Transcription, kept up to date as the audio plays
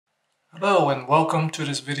Hello and welcome to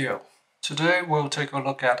this video. Today we'll take a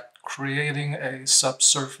look at creating a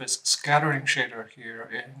subsurface scattering shader here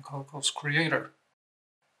in Cocos Creator.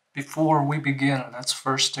 Before we begin, let's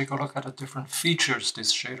first take a look at the different features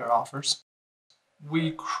this shader offers.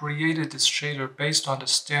 We created this shader based on the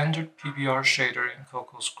standard PBR shader in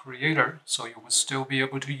Cocos Creator, so you will still be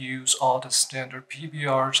able to use all the standard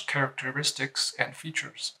PBR's characteristics and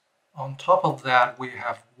features. On top of that, we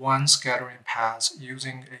have one scattering pass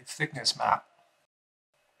using a thickness map.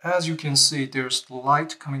 As you can see, there's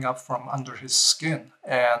light coming up from under his skin,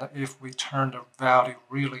 and if we turn the value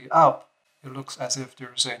really up, it looks as if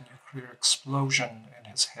there's a nuclear explosion in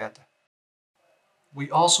his head. We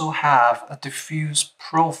also have a diffuse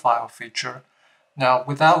profile feature. Now,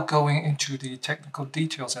 without going into the technical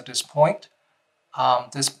details at this point,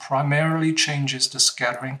 this primarily changes the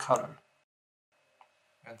scattering color.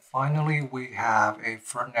 And finally, we have a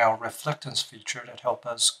Fresnel reflectance feature that helps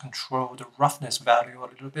us control the roughness value a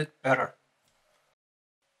little bit better.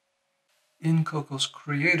 In Cocos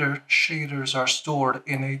Creator, shaders are stored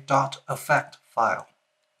in a .effect file.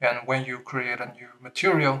 And when you create a new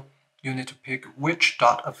material, you need to pick which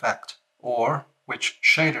 .effect or which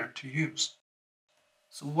shader to use.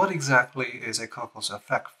 So what exactly is a Cocos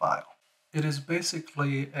effect file? It is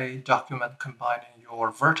basically a document combining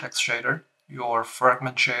your vertex shader, your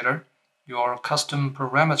fragment shader, your custom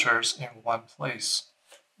parameters in one place.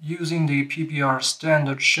 Using the PBR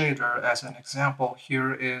standard shader as an example,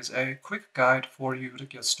 here is a quick guide for you to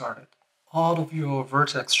get started. All of your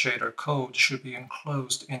vertex shader code should be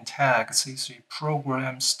enclosed in tag cc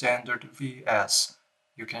program standard vs.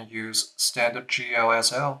 You can use standard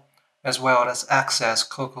GLSL as well as access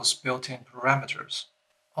Cocos built-in parameters.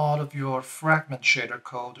 All of your fragment shader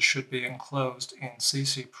code should be enclosed in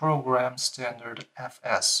cc program standard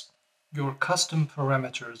fs. Your custom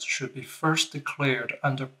parameters should be first declared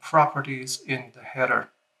under properties in the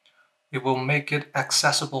header. It will make it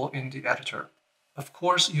accessible in the editor. Of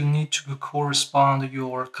course, you need to correspond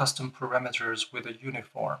your custom parameters with a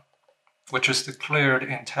uniform, which is declared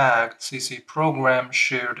in tag cc program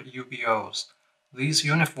shared UBOs. These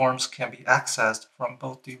uniforms can be accessed from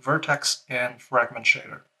both the vertex and fragment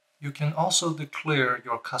shader. You can also declare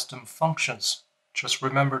your custom functions. Just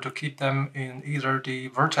remember to keep them in either the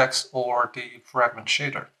vertex or the fragment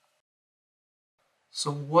shader.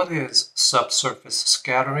 So what is subsurface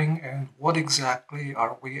scattering and what exactly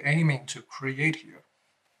are we aiming to create here?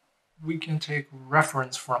 We can take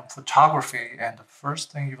reference from photography, and the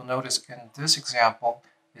first thing you'll notice in this example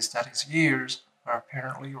is that his ears are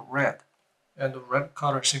apparently red. And the red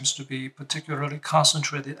color seems to be particularly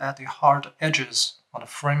concentrated at the hard edges on the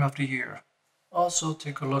frame of the ear. Also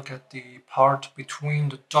take a look at the part between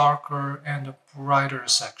the darker and the brighter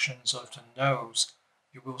sections of the nose.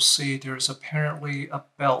 You will see there's apparently a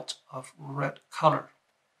belt of red color.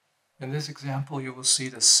 In this example, you will see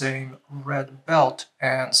the same red belt,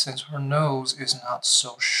 and since her nose is not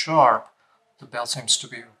so sharp, the belt seems to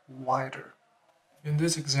be wider. In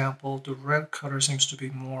this example, the red color seems to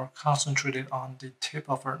be more concentrated on the tip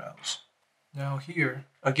of her nose. Now here,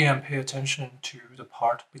 again, pay attention to the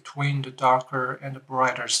part between the darker and the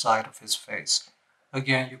brighter side of his face.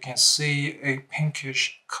 Again, you can see a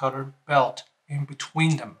pinkish colored belt in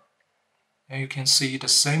between them. And you can see the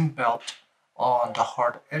same belt on the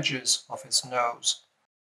hard edges of his nose.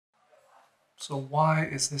 So why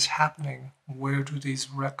is this happening? Where do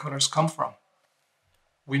these red colors come from?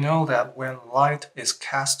 We know that when light is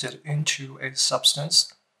casted into a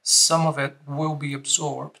substance, some of it will be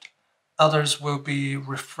absorbed, others will be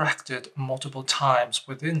refracted multiple times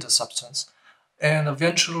within the substance, and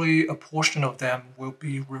eventually a portion of them will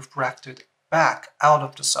be refracted back out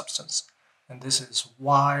of the substance. And this is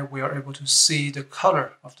why we are able to see the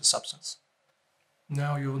color of the substance.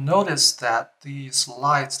 Now you'll notice that these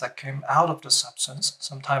lights that came out of the substance,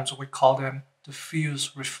 sometimes we call them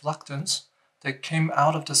diffuse reflectance, they came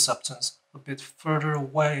out of the substance a bit further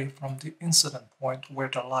away from the incident point where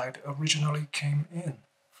the light originally came in.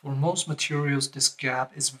 For most materials, this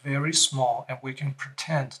gap is very small and we can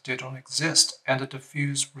pretend they don't exist, and the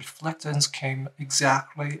diffuse reflectance came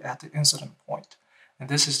exactly at the incident point. And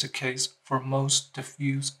this is the case for most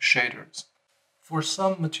diffuse shaders. For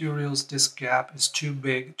some materials, this gap is too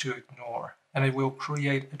big to ignore, and it will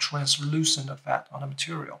create a translucent effect on the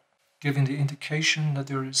material, giving the indication that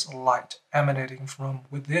there is light emanating from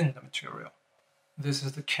within the material. This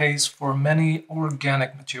is the case for many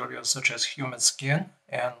organic materials such as human skin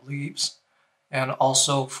and leaves, and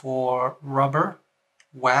also for rubber,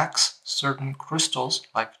 wax, certain crystals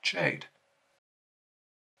like jade.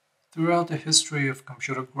 Throughout the history of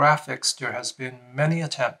computer graphics, there has been many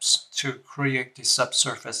attempts to create the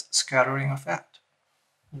subsurface scattering effect.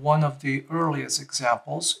 One of the earliest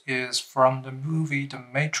examples is from the movie The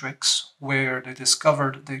Matrix, where they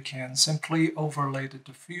discovered they can simply overlay the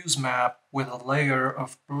diffuse map with a layer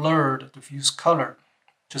of blurred diffuse color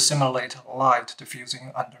to simulate light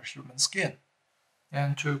diffusing under human skin.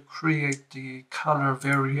 And to create the color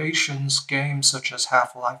variations, games such as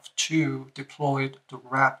Half-Life 2 deployed the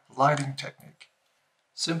wrapped lighting technique.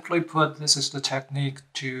 Simply put, this is the technique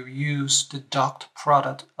to use the dot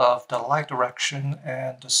product of the light direction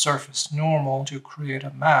and the surface normal to create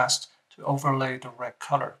a mask to overlay the red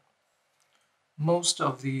color. Most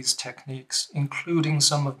of these techniques, including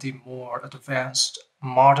some of the more advanced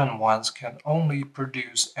modern ones, can only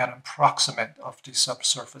produce an approximate of the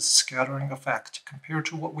subsurface scattering effect compared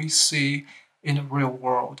to what we see in the real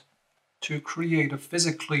world. To create a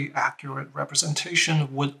physically accurate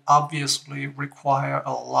representation would obviously require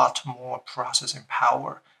a lot more processing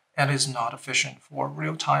power and is not efficient for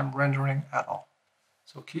real-time rendering at all.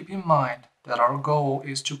 So keep in mind that our goal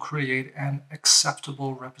is to create an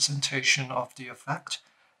acceptable representation of the effect,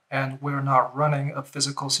 and we're not running a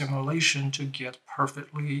physical simulation to get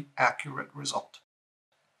perfectly accurate result.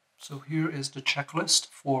 So here is the checklist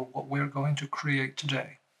for what we're going to create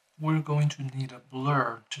today. We're going to need a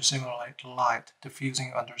blur to simulate light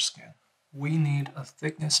diffusing under skin. We need a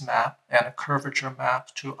thickness map and a curvature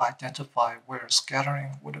map to identify where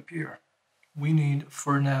scattering would appear. We need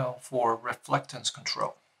Fresnel for reflectance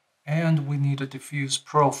control. And we need a diffuse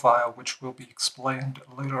profile, which will be explained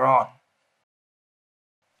later on.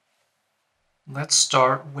 Let's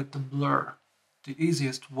start with the blur. The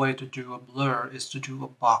easiest way to do a blur is to do a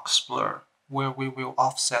box blur, where we will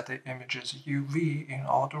offset the image's UV in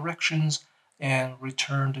all directions and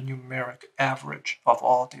return the numeric average of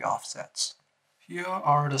all the offsets. Here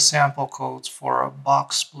are the sample codes for a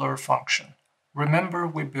box blur function. Remember,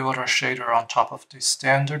 we built our shader on top of the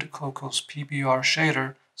standard Cocos PBR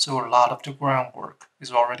shader, so a lot of the groundwork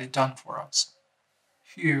is already done for us.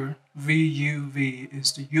 Here, VUV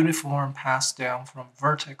is the uniform passed down from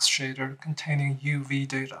vertex shader containing UV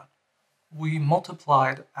data. We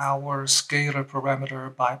multiplied our scalar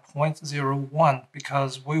parameter by 0.01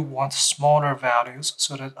 because we want smaller values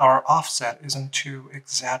so that our offset isn't too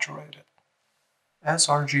exaggerated.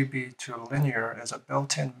 sRGB to linear is a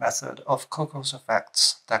built-in method of Cocos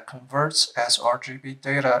effects that converts sRGB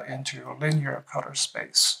data into linear color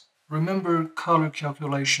space. Remember, color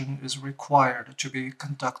calculation is required to be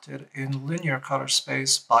conducted in linear color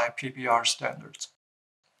space by PBR standards.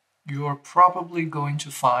 You're probably going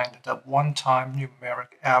to find that one-time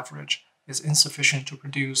numeric average is insufficient to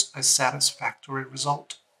produce a satisfactory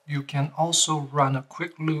result. You can also run a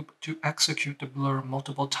quick loop to execute the blur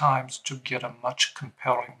multiple times to get a much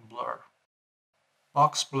compelling blur.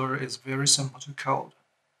 Box blur is very simple to code,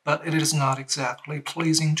 but it is not exactly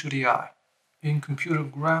pleasing to the eye. In computer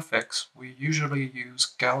graphics, we usually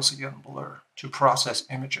use Gaussian blur to process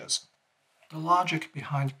images. The logic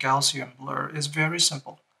behind Gaussian blur is very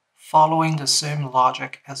simple, following the same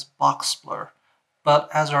logic as box blur, but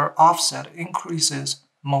as our offset increases,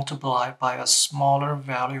 multiplied by a smaller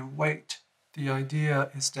value weight. The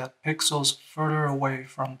idea is that pixels further away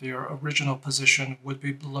from their original position would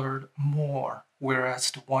be blurred more,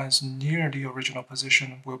 whereas the ones near the original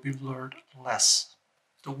position will be blurred less.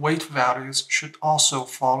 The weight values should also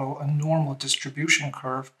follow a normal distribution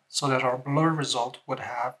curve so that our blur result would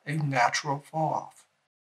have a natural falloff.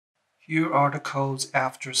 Here are the codes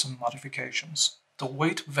after some modifications. The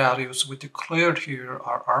weight values we declared here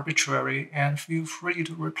are arbitrary and feel free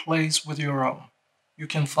to replace with your own. You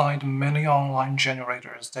can find many online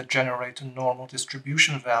generators that generate normal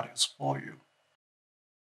distribution values for you.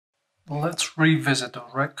 Let's revisit the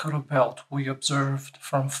red color belt we observed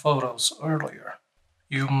from photos earlier.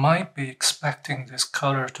 You might be expecting this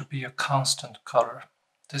color to be a constant color.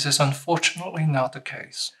 This is unfortunately not the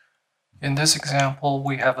case. In this example,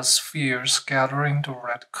 we have a sphere scattering the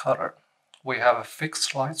red color. We have a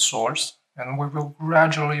fixed light source, and we will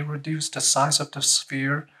gradually reduce the size of the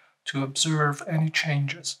sphere to observe any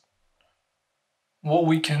changes. What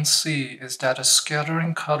we can see is that a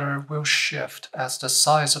scattering color will shift as the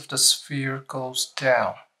size of the sphere goes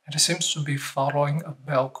down. It seems to be following a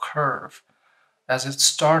bell curve, as it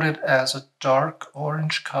started as a dark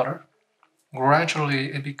orange color.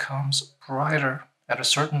 Gradually, it becomes brighter. At a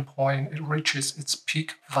certain point, it reaches its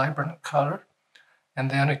peak vibrant color, and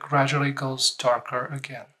then it gradually goes darker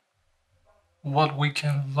again. What we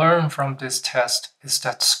can learn from this test is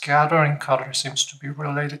that scattering color seems to be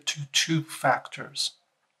related to two factors: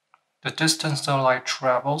 the distance the light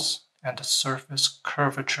travels and the surface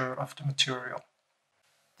curvature of the material.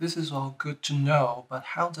 This is all good to know, but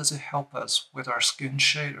how does it help us with our skin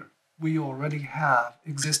shader? We already have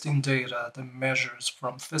existing data that measures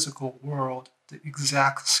from physical world the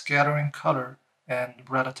exact scattering color and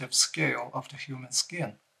relative scale of the human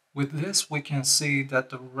skin. With this, we can see that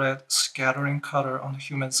the red scattering color on the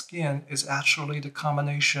human skin is actually the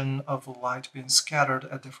combination of light being scattered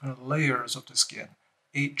at different layers of the skin,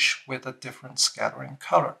 each with a different scattering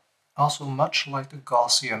color. Also, much like the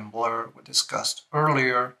Gaussian blur we discussed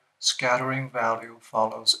earlier, scattering value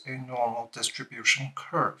follows a normal distribution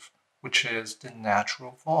curve, which is the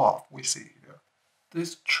natural valve we see here.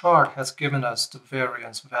 This chart has given us the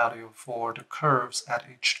variance value for the curves at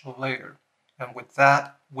each layer, and with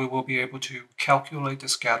that, we will be able to calculate the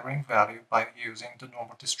scattering value by using the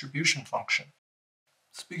normal distribution function.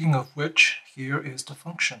 Speaking of which, here is the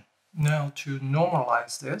function. Now, to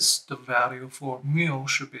normalize this, the value for mu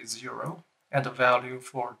should be 0, and the value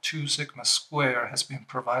for 2 sigma square has been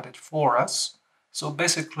provided for us. So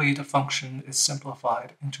basically, the function is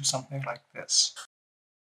simplified into something like this.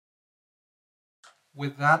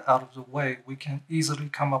 With that out of the way, we can easily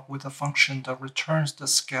come up with a function that returns the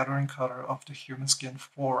scattering color of the human skin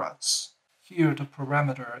for us. Here, the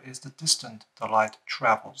parameter is the distance the light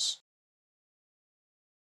travels.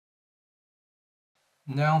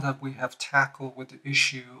 Now that we have tackled with the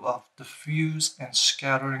issue of diffuse and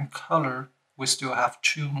scattering color, we still have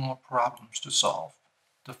two more problems to solve.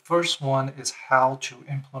 The first one is how to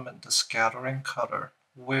implement the scattering color.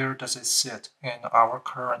 Where does it sit in our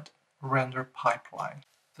current render pipeline?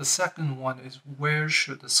 The second one is where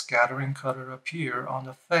should the scattering color appear on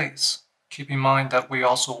the face? Keep in mind that we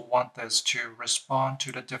also want this to respond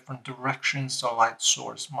to the different directions the light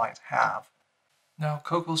source might have. Now,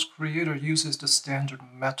 Cocos Creator uses the standard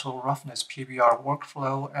metal roughness PBR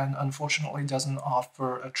workflow and unfortunately doesn't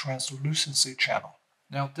offer a translucency channel.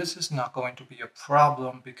 Now, this is not going to be a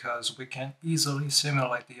problem because we can easily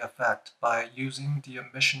simulate the effect by using the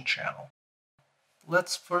emission channel.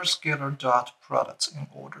 Let's first get our dot products in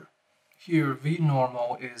order. Here,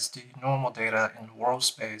 V-normal is the normal data in world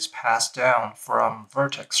space passed down from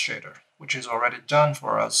vertex shader, which is already done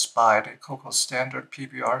for us by the Cocos standard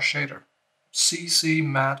PBR shader. CC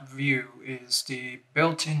matte view is the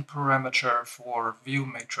built-in parameter for view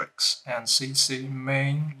matrix, and CC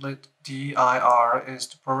main lit dir is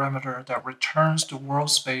the parameter that returns the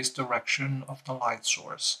world space direction of the light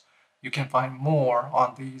source. You can find more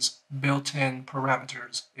on these built-in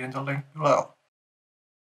parameters in the link below.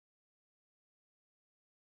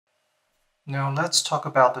 Now let's talk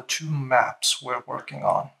about the two maps we're working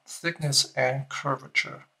on, thickness and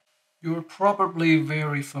curvature. You're probably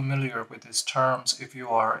very familiar with these terms if you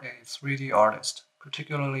are a 3D artist,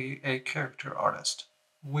 particularly a character artist.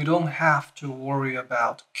 We don't have to worry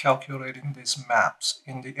about calculating these maps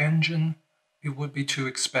in the engine. It would be too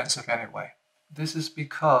expensive anyway. This is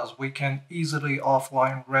because we can easily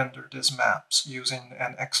offline render these maps using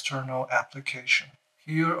an external application.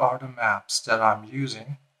 Here are the maps that I'm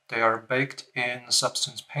using. They are baked in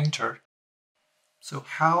Substance Painter. So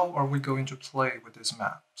how are we going to play with these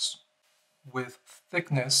maps? With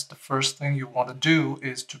thickness, the first thing you want to do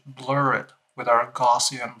is to blur it with our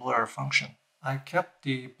Gaussian blur function. I kept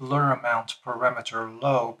the blur amount parameter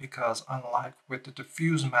low because unlike with the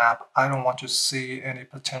diffuse map, I don't want to see any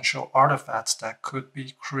potential artifacts that could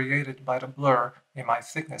be created by the blur in my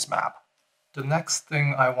thickness map. The next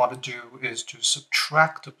thing I want to do is to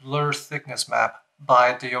subtract the blur thickness map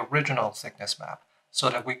by the original thickness map so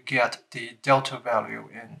that we get the delta value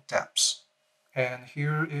in depths. And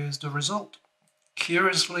here is the result.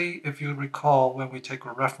 Curiously, if you recall when we take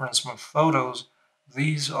a reference from photos,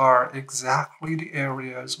 these are exactly the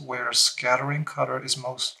areas where scattering color is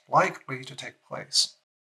most likely to take place.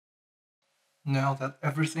 Now that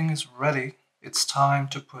everything is ready, it's time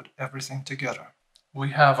to put everything together.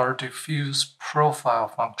 We have our diffuse profile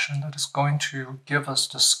function that is going to give us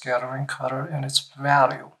the scattering color and its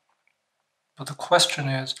value. But the question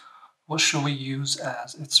is, what should we use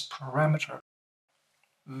as its parameter?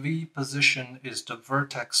 V position is the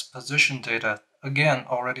vertex position data, again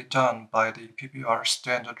already done by the PBR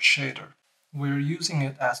standard shader. We're using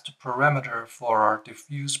it as the parameter for our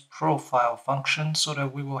diffuse profile function so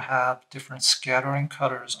that we will have different scattering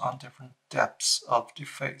colors on different depths of the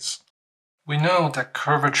face. We know that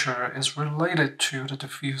curvature is related to the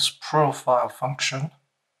diffuse profile function,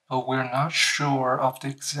 but we're not sure of the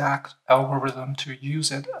exact algorithm to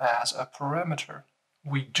use it as a parameter.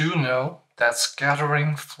 We do know that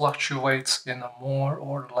scattering fluctuates in a more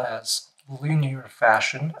or less linear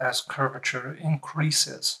fashion as curvature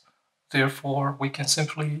increases. Therefore, we can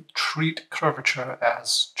simply treat curvature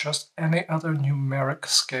as just any other numeric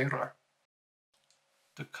scalar.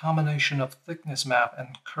 The combination of thickness map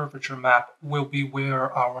and curvature map will be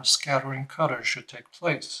where our scattering color should take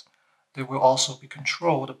place. They will also be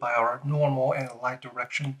controlled by our normal and light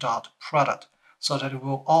direction dot product, so that it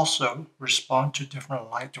will also respond to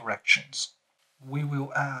different light directions. We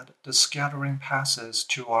will add the scattering passes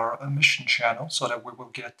to our emission channel so that we will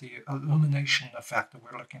get the illumination effect that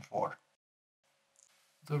we're looking for.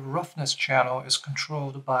 The roughness channel is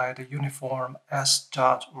controlled by the uniform S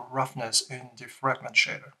dot roughness in the fragment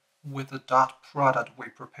shader. With the dot product we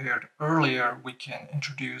prepared earlier, we can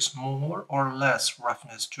introduce more or less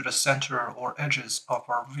roughness to the center or edges of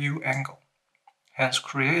our view angle, hence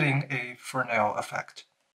creating a Fresnel effect.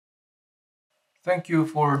 Thank you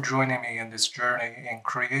for joining me in this journey in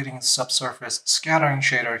creating subsurface scattering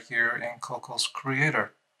shader here in Cocos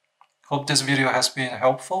Creator. Hope this video has been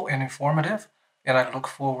helpful and informative, and I look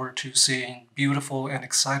forward to seeing beautiful and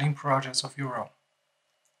exciting projects of your own.